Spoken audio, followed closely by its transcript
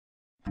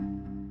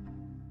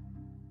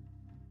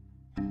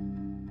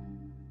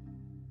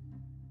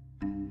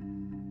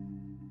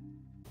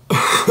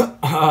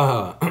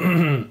Oh,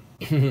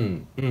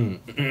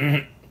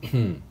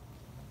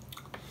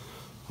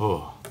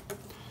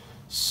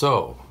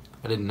 so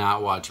I did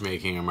not watch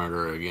Making a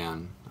Murderer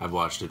again. I've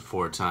watched it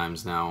 4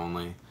 times now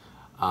only.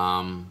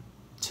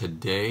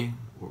 Today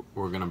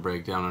we're gonna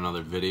break down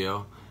another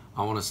video.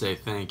 I want to say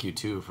thank you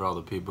too for all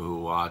the people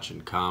who watch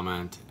and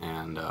comment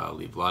and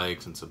leave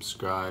likes and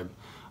subscribe.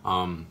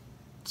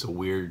 It's a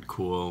weird,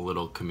 cool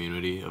little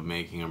community of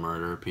Making a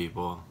Murderer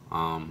people,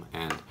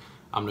 and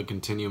I'm gonna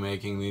continue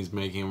making these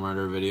Making a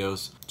Murderer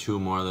videos. 2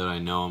 more that I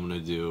know I'm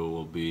gonna do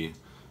will be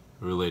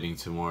relating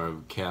to more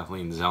of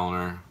Kathleen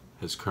Zellner,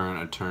 his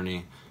current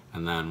attorney,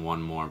 and then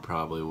 1 more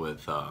probably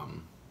with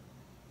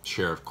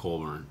Sheriff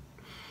Colburn.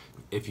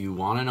 If you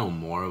want to know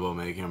more about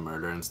Making a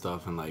Murder and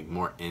stuff, and like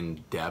more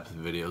in-depth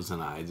videos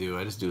than I do,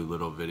 I just do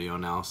little video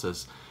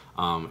analysis.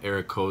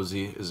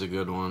 Erekose is a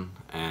good one,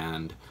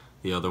 and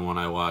the other one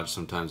I watch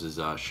sometimes is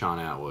Shaun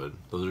Atwood.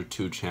 Those are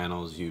 2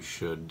 channels you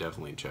should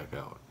definitely check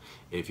out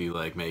if you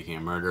like Making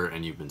a Murder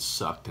and you've been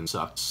sucked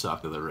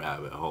to the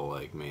rabbit hole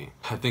like me.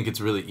 I think it's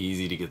really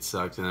easy to get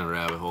sucked in a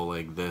rabbit hole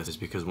like this, just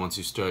because once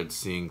you start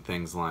seeing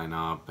things line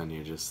up and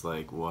you're just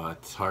like, what?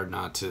 It's hard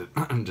not to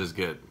just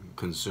get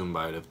consumed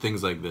by it if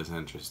things like this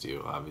interest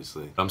you,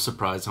 obviously. I'm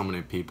surprised how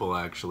many people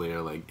actually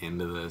are like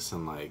into this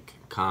and like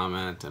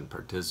comment and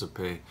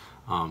participate.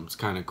 It's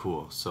kind of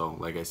cool. So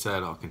like I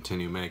said, I'll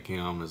continue making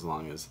them as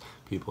long as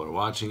people are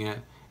watching it,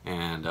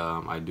 and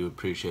I do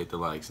appreciate the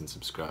likes and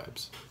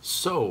subscribes.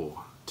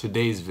 So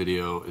today's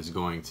video is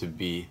going to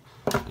be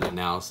an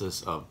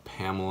analysis of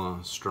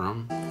Pamela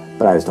Sturm.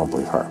 But I just don't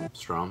believe her.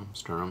 Sturm,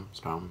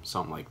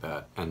 something like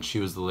that. And she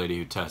was the lady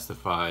who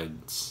testified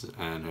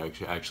and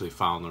actually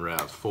found the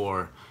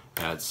RAV4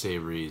 at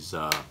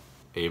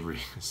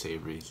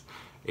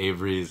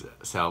Avery's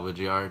salvage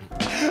yard.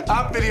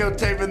 I'm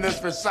videotaping this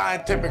for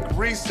scientific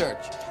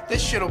research.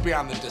 This shit'll be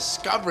on the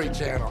Discovery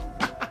Channel.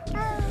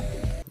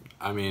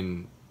 I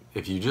mean,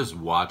 if you just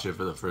watch it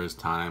for the first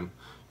time,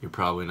 you're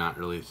probably not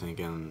really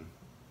thinking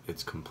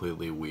it's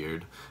completely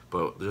weird.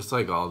 But just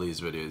like all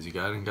these videos, you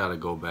gotta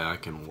go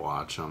back and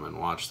watch them and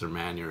watch their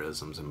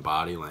mannerisms and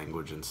body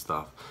language and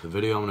stuff. The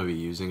video I'm gonna be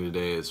using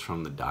today is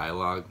from the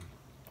dialogue.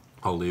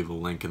 I'll leave a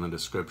link in the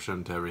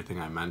description to everything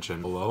I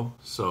mentioned below,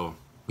 so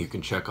you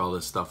can check all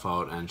this stuff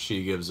out, and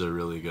she gives a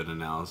really good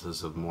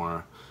analysis of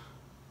more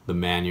the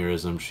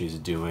mannerism she's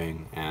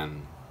doing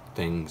and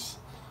things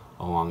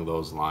along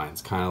those lines,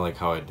 kind of like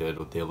how I did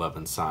with the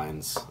 11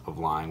 Signs of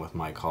Lying with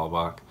Mike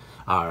Halbach.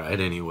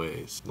 Alright,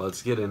 anyways,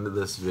 let's get into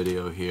this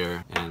video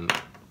here, and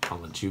I'll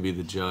let you be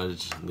the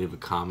judge. Leave a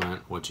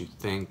comment what you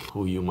think,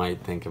 who you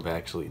might think have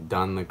actually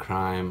done the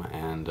crime,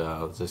 and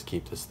let's just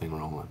keep this thing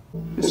rolling.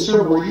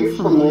 Sir, were you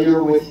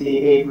familiar with the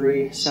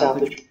Avery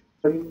salvage?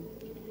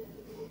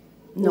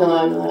 No,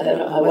 I'm not.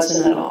 I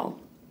wasn't at all.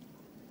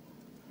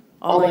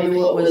 All I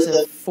knew it was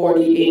a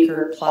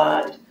 40-acre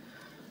plot,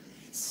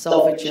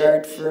 salvage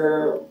yard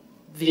for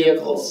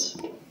vehicles.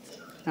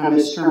 Now,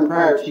 Ms. Sturm,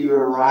 prior to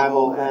your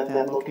arrival at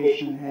that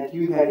location, had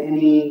you had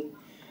any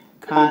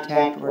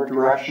contact or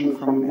direction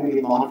from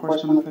any law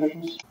enforcement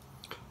officials?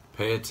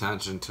 Pay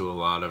attention to a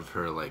lot of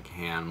her like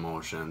hand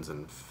motions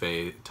and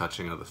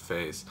touching of the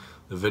face.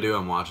 The video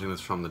I'm watching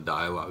is from the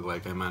dialogue,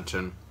 like I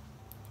mentioned.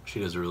 She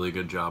does a really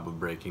good job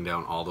of breaking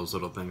down all those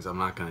little things. I'm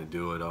not going to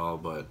do it all,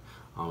 but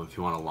if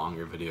you want a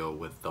longer video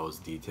with those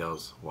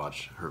details,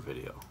 watch her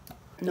video.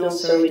 No,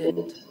 sir, we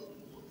didn't.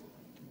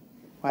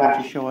 Why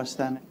don't you show us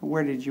then?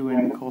 Where did you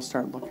and Nicole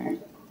start looking?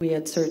 We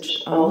had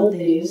searched all of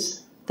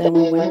these, then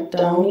we went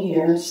down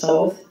here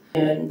south,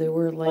 and there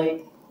were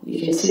like,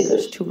 you can see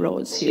there's 2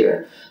 rows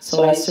here.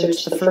 So I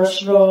searched the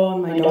first row,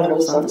 and my daughter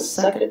was on the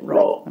second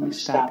row. Let me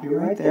stop you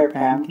right there,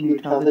 Pam. Can you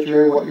tell the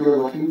jury what you were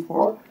looking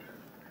for?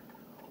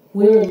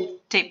 We were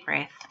deep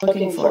breath.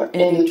 looking for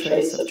any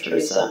trace of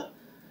Teresa,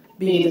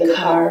 be it the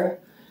car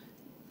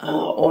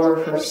or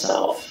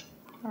herself.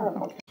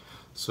 Oh, okay.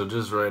 So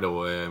just right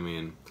away, I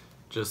mean,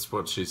 just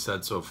what she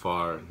said so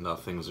far,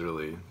 nothing's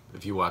really,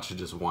 if you watch it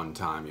just one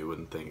time, you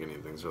wouldn't think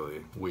anything's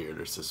really weird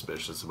or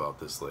suspicious about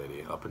this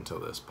lady up until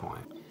this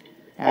point.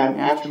 And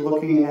after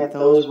looking at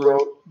those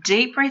rows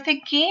Deep breath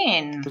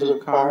again.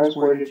 of cars,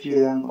 where did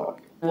you then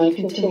look? I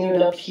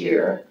continued up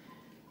here,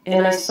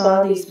 and I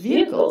saw these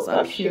vehicles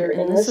up here,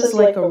 and this is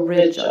like a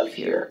ridge up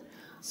here.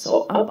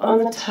 So up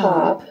on the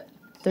top,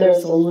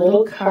 there's a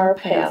little car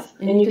path,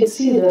 and you can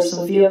see there's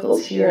some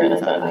vehicles here, and I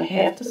thought, I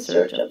have to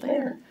search up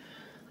there.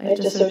 I have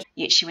to search.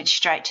 Yet she went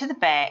straight to the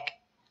back,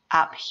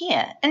 up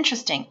here.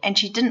 Interesting. And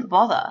she didn't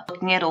bother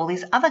looking at all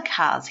these other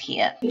cars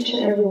here. Each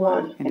and every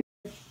one.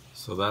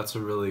 So that's a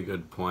really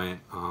good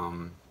point.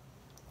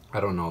 I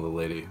don't know the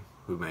lady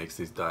who makes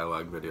these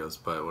dialogue videos,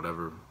 but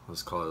whatever,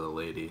 let's call her the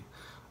lady.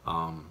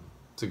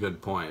 It's a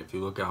good point. If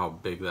you look at how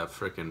big that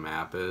frickin'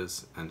 map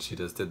is, and she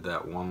just did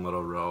that one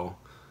little row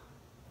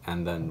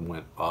and then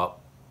went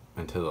up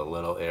into the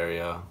little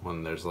area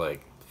when there's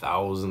like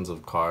thousands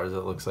of cars, it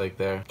looks like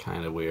there.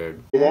 Kind of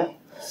weird. Yeah.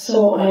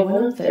 So I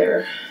went up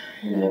there,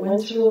 and I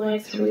went through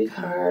like 3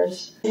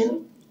 cars,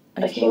 and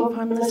I came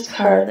upon this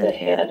car that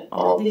had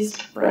all these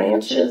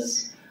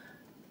branches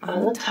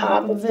on the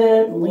top of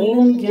it,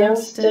 leaning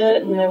against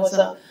it, and there was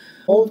a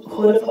old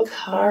hood of a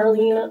car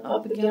leaning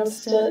up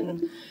against it,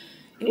 and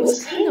it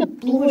was kind of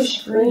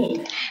bluish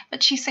green.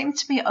 But she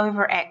seems to be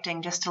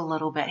overacting just a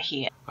little bit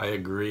here. I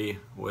agree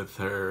with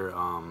her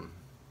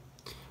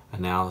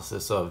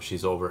analysis of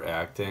she's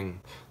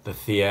overacting. The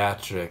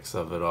theatrics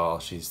of it all,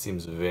 she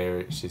seems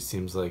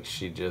like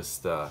she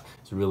just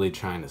is really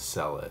trying to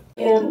sell it.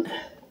 And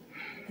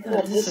I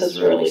thought, this is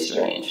really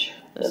strange.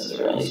 This is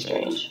really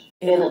strange.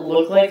 And it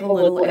looked like a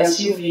little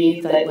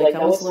SUV that like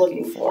I was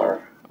looking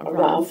for, a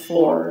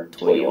RAV4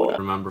 Toyota.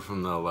 Remember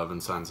from the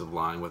 11 Signs of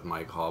Lying with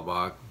Mike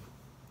Halbach?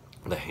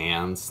 The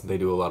hands, they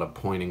do a lot of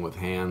pointing with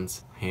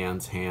hands.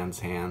 Hands, hands,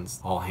 hands.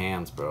 All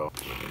hands, bro.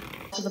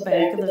 To the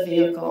back of the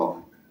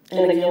vehicle.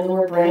 And again, there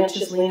were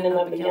branches leaning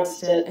up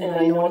against it, and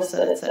I noticed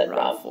that it said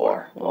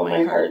RAV4. Well,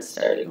 my heart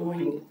started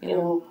going, you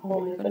know, oh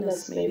my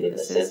goodness, maybe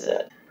this is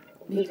it.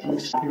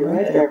 Because You're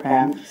right there,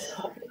 Pam.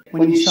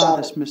 When you saw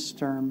this, Miss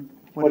Sturm,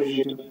 what did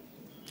you do?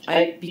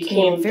 I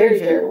became very,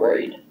 very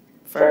worried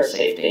for our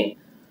safety.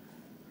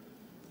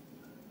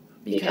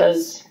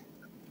 Because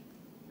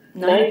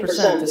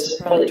 90% this is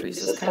probably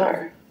Teresa's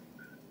car,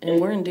 and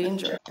we're in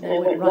danger. And I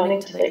went running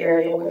to the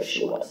area where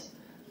she was.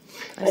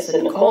 I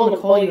said,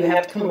 Nicole, you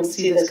have to come and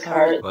see this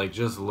car. Like,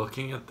 just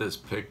looking at this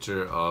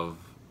picture of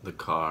the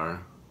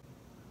car,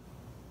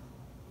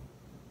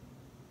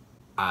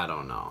 I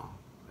don't know.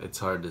 It's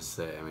hard to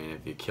say. I mean,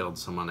 if you killed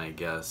someone, I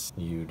guess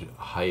you'd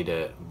hide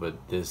it.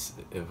 But this,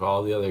 if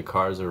all the other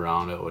cars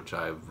around it, which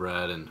I've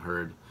read and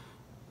heard,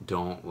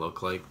 don't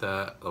look like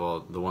that,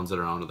 well, the ones that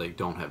are around it, like,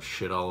 don't have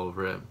shit all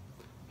over it.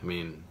 I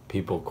mean,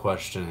 people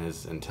question his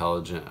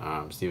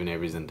Stephen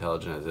Avery's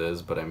intelligent as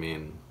is, but I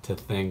mean, to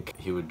think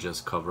he would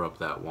just cover up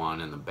that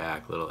one in the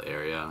back little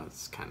area,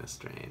 it's kind of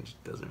strange.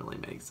 It doesn't really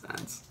make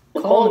sense.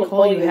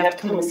 Nicole, you have to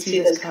come and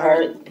see this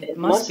car. It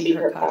must be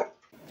her car.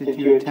 Did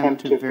you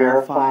attempt to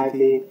verify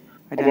the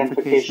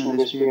identification of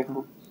this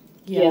vehicle?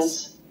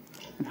 Yes.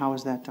 And how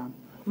was that done?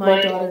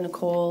 My daughter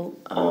Nicole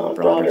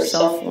brought her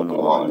cell phone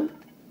along,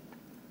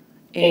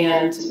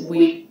 and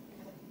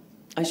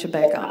I should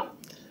back up.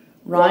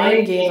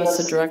 Ryan gave us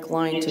a direct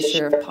line to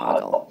Sheriff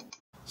Poggle.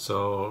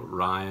 So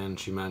Ryan,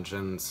 she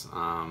mentions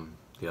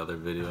the other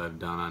video I've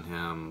done on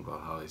him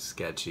about how he's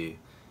sketchy.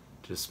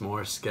 Just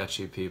more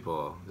sketchy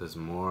people. There's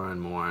more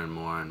and more and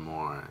more and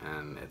more,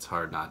 and it's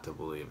hard not to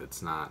believe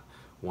it's not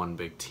one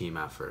big team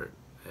effort.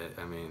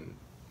 I mean,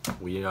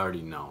 we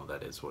already know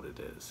that is what it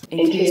is.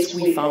 In case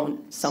we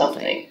found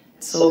something.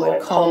 So I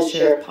called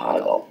Sheriff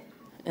Poggle,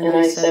 and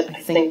I said,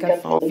 I think I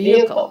found the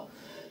vehicle.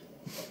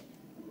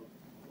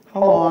 How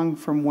long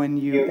from when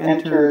you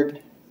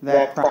entered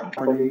that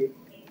property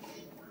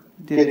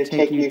did it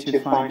take you to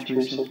find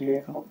Teresa's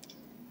vehicle?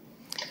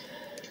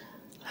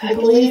 I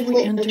believe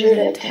we entered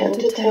at 10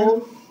 to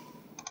 10,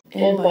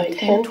 and by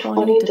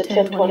 10:20 to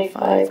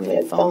 10:25 we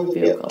had found the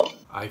vehicle.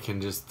 I can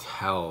just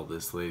tell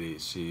this lady,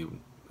 she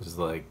was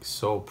like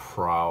so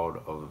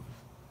proud of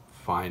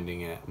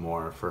finding it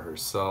more for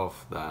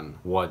herself than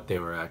what they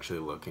were actually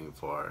looking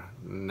for.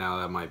 Now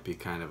that might be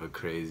kind of a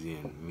crazy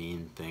and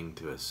mean thing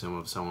to assume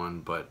of someone,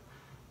 but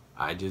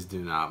I just do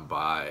not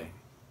buy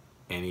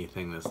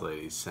anything this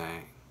lady's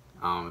saying.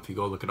 If you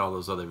go look at all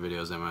those other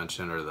videos I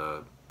mentioned, or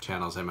the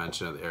channels I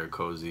mentioned,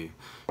 Erekose,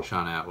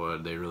 Shaun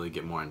Atwood, they really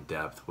get more in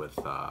depth with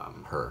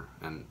her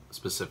and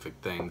specific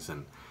things,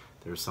 and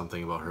there's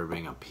something about her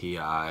being a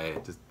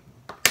PI, just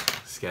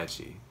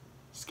sketchy,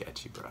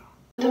 bro.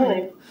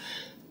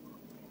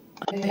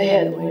 I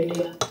had no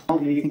idea.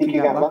 Do you think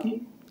you got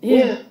lucky?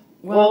 Yeah,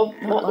 well,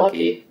 not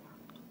lucky.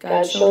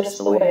 God showed us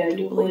the way, I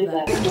do believe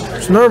that.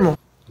 It's normal.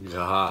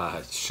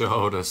 God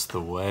showed us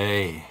the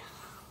way.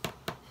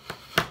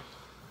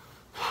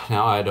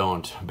 Now, I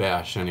don't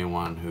bash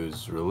anyone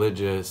who's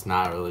religious,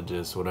 not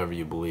religious, whatever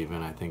you believe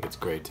in. I think it's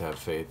great to have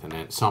faith in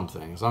it,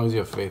 something. As long as you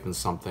have faith in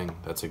something,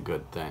 that's a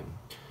good thing.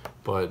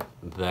 But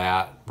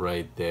that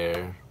right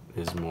there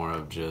is more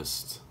of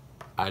just,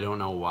 I don't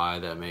know why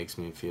that makes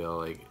me feel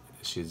like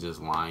she's just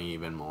lying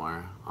even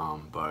more.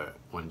 But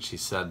when she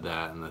said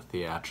that in the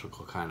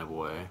theatrical kind of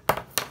way,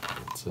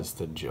 it's just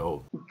a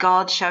joke.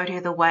 God showed her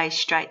the way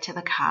straight to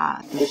the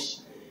car.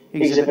 This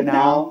exhibit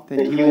now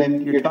that you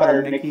and your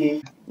daughter,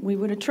 Nikki... We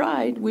would have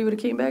tried. We would have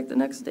came back the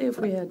next day if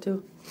we had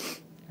to.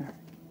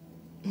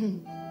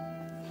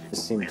 It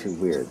seemed too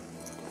weird.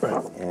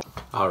 Right.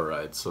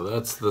 Alright, so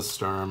that's the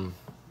Sturm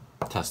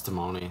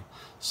testimony.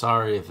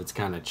 Sorry if it's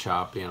kind of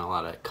choppy and a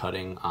lot of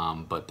cutting,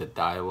 but the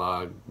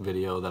dialogue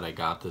video that I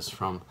got this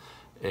from,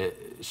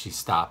 she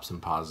stops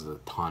and pauses a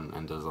ton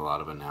and does a lot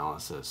of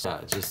analysis.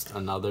 Yeah, just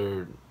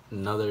another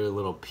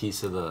little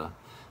piece of the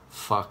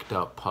fucked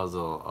up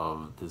puzzle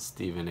of the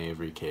Stephen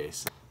Avery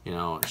case. You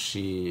know,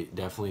 she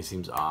definitely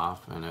seems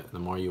off, and the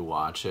more you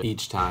watch it,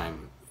 each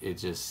time it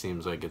just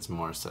seems like it's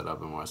more set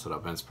up and more set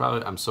up. And it's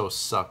probably, I'm so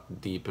sucked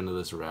deep into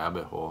this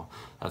rabbit hole,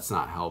 that's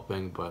not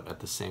helping, but at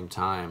the same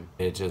time,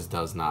 it just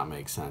does not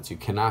make sense. You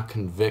cannot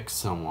convict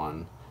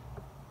someone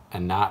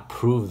and not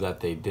prove that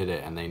they did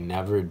it, and they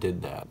never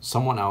did that.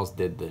 Someone else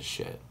did this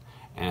shit,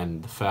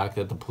 And the fact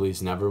that the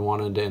police never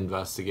wanted to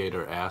investigate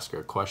or ask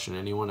or question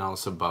anyone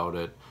else about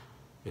it,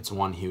 it's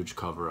one huge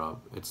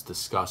cover-up. It's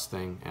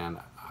disgusting, and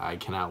I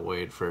cannot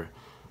wait for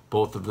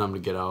both of them to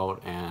get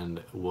out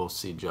and we'll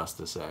see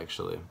justice,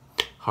 actually.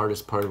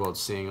 Hardest part about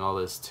seeing all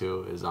this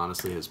too is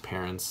honestly his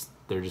parents.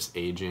 They're just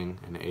aging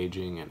and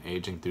aging and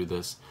aging through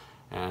this,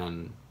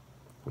 and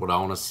what I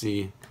want to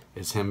see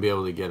is him be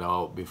able to get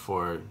out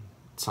before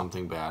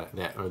something bad,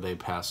 or they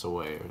pass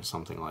away or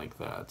something like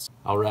that.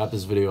 I'll wrap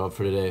this video up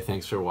for today.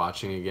 Thanks for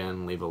watching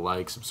again. Leave a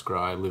like,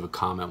 subscribe, leave a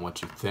comment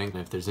what you think.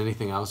 And if there's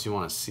anything else you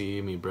want to see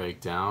me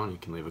break down, you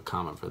can leave a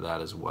comment for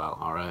that as well.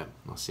 Alright,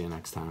 I'll see you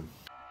next time.